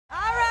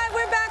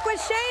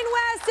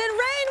Austin,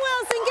 Rainn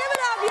Wilson. Give it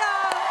up,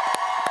 y'all.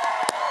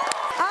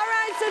 All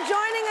right, so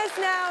joining us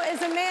now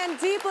is a man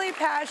deeply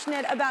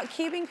passionate about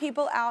keeping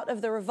people out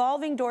of the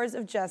revolving doors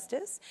of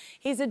justice.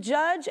 He's a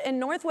judge in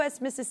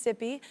Northwest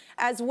Mississippi,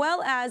 as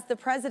well as the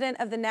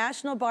president of the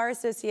National Bar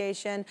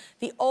Association,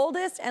 the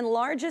oldest and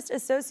largest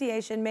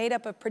association made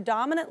up of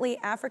predominantly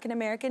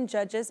African-American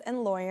judges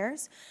and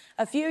lawyers.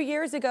 A few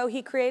years ago,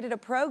 he created a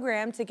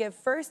program to give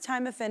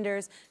first-time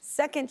offenders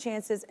second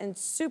chances in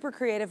super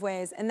creative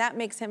ways, and that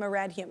makes him a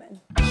rad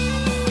human.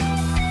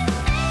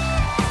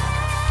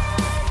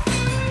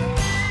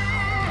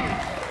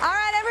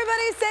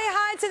 Say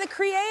hi to the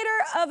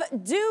creator of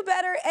Do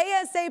Better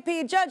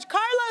ASAP, Judge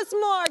Carlos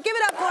Moore. Give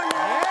it up for me.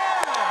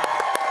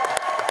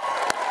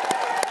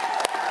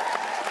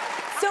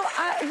 So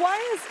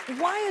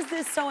why is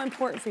this so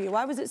important for you?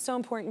 Why was it so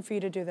important for you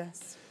to do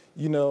this?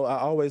 You know, I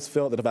always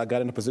felt that if I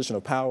got in a position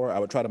of power, I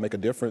would try to make a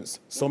difference.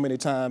 So many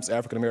times,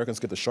 African Americans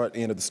get the short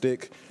end of the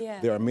stick. Yeah.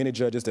 There are many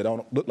judges that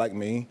don't look like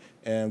me,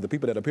 and the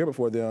people that appear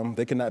before them,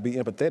 they cannot be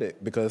empathetic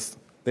because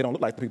they don't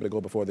look like the people that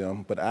go before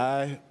them. But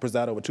I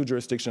preside over 2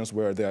 jurisdictions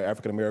where there are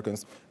African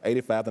Americans.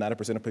 85 to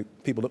 90% of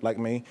people look like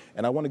me,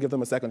 and I want to give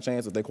them a second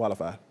chance if they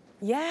qualify.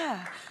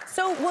 Yeah.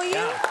 So will you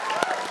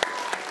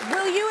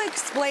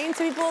explain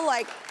to people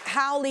like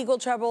how legal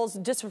troubles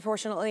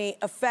disproportionately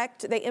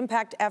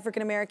impact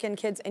African-American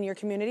kids in your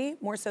community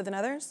more so than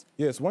others?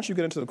 Yes, once you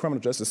get into the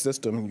criminal justice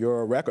system,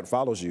 your record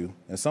follows you.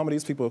 And some of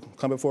these people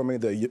come before me,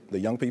 the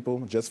young people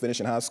just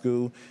finishing high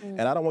school,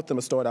 and I don't want them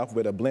to start off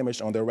with a blemish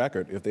on their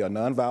record. If they are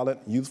nonviolent,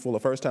 youthful, or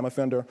first-time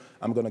offender,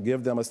 I'm going to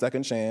give them a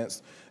second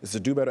chance. It's a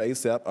Do Better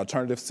ASAP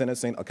Alternative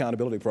Sentencing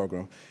Accountability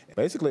Program.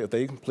 Basically, if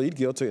they plead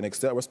guilty and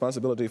accept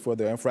responsibility for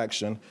their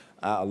infraction,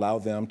 I allow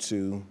them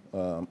to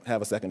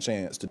have a second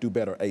chance to do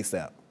better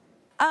ASAP.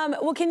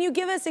 Well, can you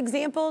give us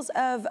examples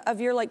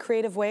of your like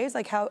creative ways,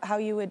 like how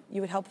you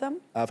would help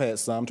them? I've had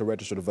some to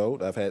register to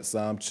vote. I've had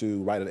some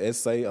to write an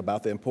essay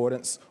about the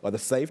importance or the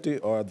safety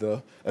or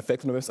the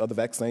effectiveness of the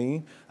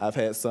vaccine. I've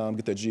had some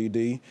get their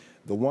GED.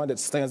 The one that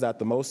stands out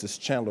the most is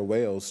Chandler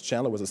Wells.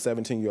 Chandler was a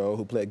 17-year-old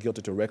who pled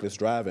guilty to reckless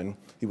driving.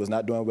 He was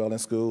not doing well in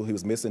school. He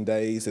was missing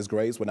days. His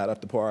grades were not up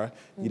to par.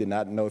 He did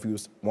not know if he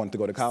wanted to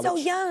go to college. So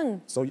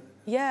young.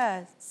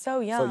 Yeah, so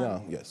young. So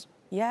young, yes.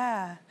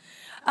 Yeah.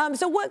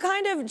 So what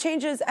kind of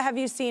changes have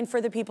you seen for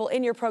the people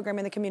in your program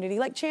in the community?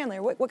 Like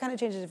Chandler, what kind of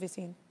changes have you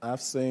seen? I've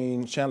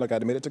seen Chandler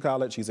got admitted to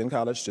college. He's in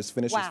college, just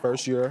finished his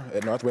first year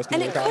at Northwest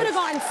College. And it could have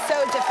gone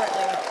so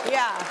differently,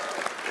 yeah.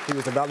 He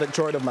was the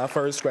valedictorian of my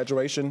first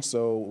graduation,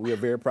 so we are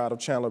very proud of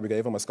Chandler. We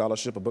gave him a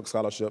scholarship, a book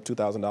scholarship,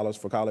 $2,000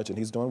 for college, and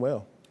he's doing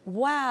well.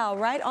 Wow,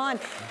 right on.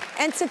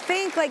 And to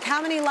think like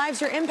how many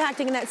lives you're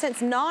impacting in that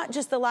sense, not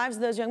just the lives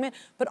of those young men,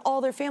 but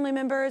all their family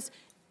members,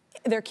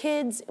 their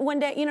kids one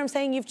day, you know what I'm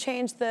saying? You've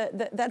changed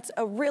that's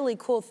a really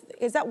cool,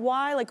 is that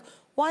why? Like,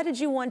 why did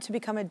you want to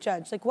become a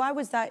judge? Like, why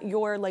was that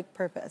your, like,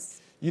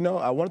 purpose? You know,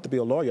 I wanted to be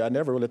a lawyer. I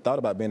never really thought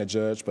about being a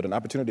judge, but an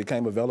opportunity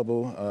came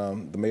available.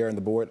 The mayor and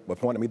the board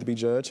appointed me to be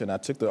judge, and I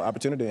took the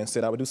opportunity and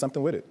said I would do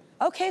something with it.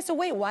 Okay, so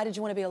wait, why did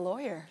you want to be a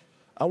lawyer?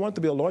 I wanted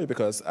to be a lawyer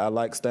because I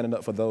like standing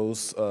up for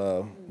those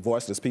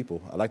voiceless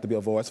people. I like to be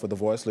a voice for the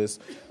voiceless,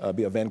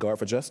 be a vanguard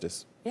for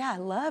justice. Yeah, I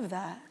love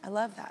that. I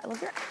love that. I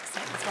love your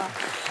accent as well.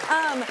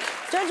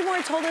 Judge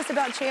Moore told us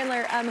about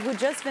Chandler, who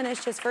just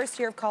finished his first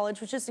year of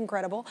college, which is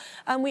incredible.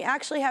 We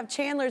actually have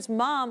Chandler's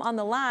mom on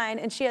the line,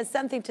 and she has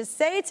something to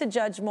say to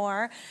Judge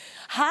Moore.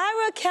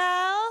 Hi,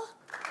 Raquel.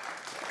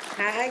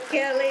 Hi,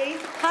 Kelly.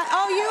 Hi.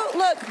 Oh, you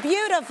look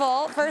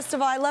beautiful. First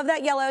of all, I love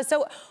that yellow.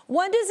 So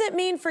what does it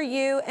mean for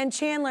you and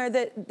Chandler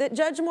that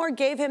Judge Moore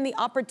gave him the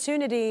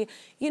opportunity,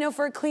 you know,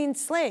 for a clean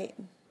slate?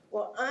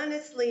 Well,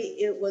 honestly,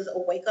 it was a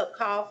wake-up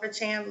call for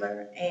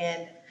Chandler,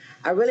 and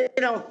I really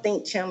don't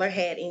think Chandler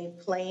had any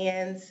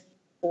plans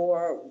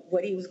for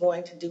what he was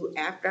going to do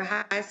after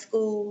high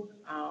school.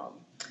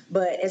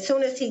 But as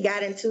soon as he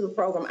got into the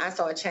program, I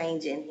saw a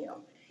change in him.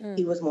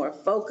 He was more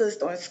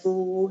focused on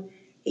school.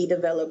 He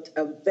developed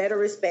a better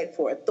respect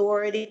for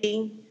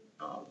authority.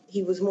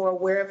 He was more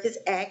aware of his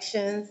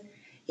actions.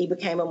 He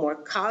became a more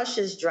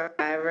cautious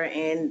driver.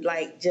 And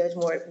like Judge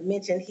Moore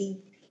mentioned,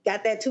 he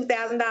got that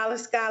 $2,000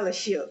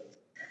 scholarship.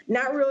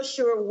 Not real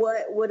sure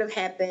what would have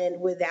happened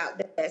without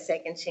that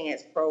second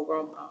chance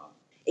program.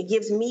 It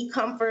gives me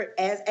comfort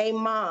as a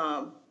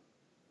mom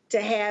to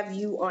have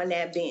you on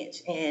that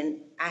bench.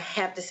 And I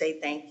have to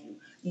say thank you.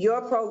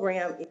 Your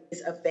program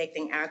is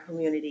affecting our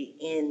community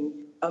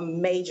in a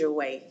major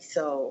way.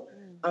 So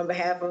on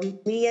behalf of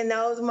me and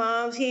those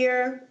moms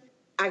here,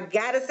 I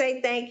gotta say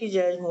thank you,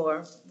 Judge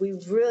Moore. We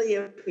really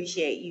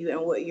appreciate you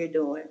and what you're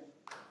doing.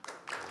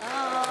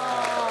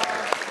 Oh.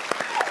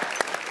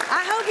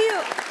 I hope you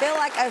feel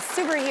like a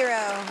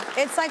superhero.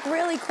 It's like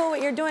really cool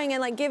what you're doing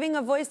and like giving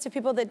a voice to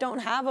people that don't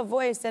have a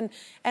voice. And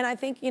I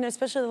think, you know,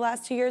 especially the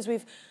last 2 years,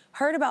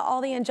 heard about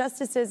all the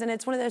injustices, and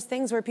it's one of those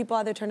things where people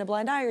either turn a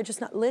blind eye or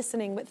just not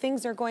listening, but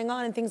things are going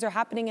on and things are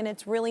happening, and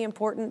it's really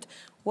important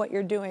what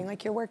you're doing.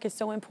 Like, your work is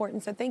so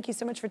important. So thank you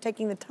so much for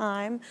taking the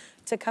time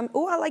to come.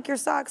 Oh, I like your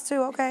socks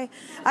too, okay.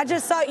 I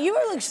just saw, you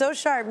look so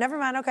sharp, never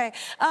mind, okay.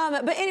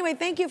 But anyway,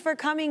 thank you for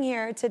coming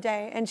here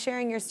today and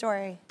sharing your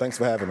story. Thanks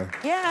for having me.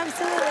 Yeah,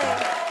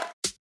 absolutely.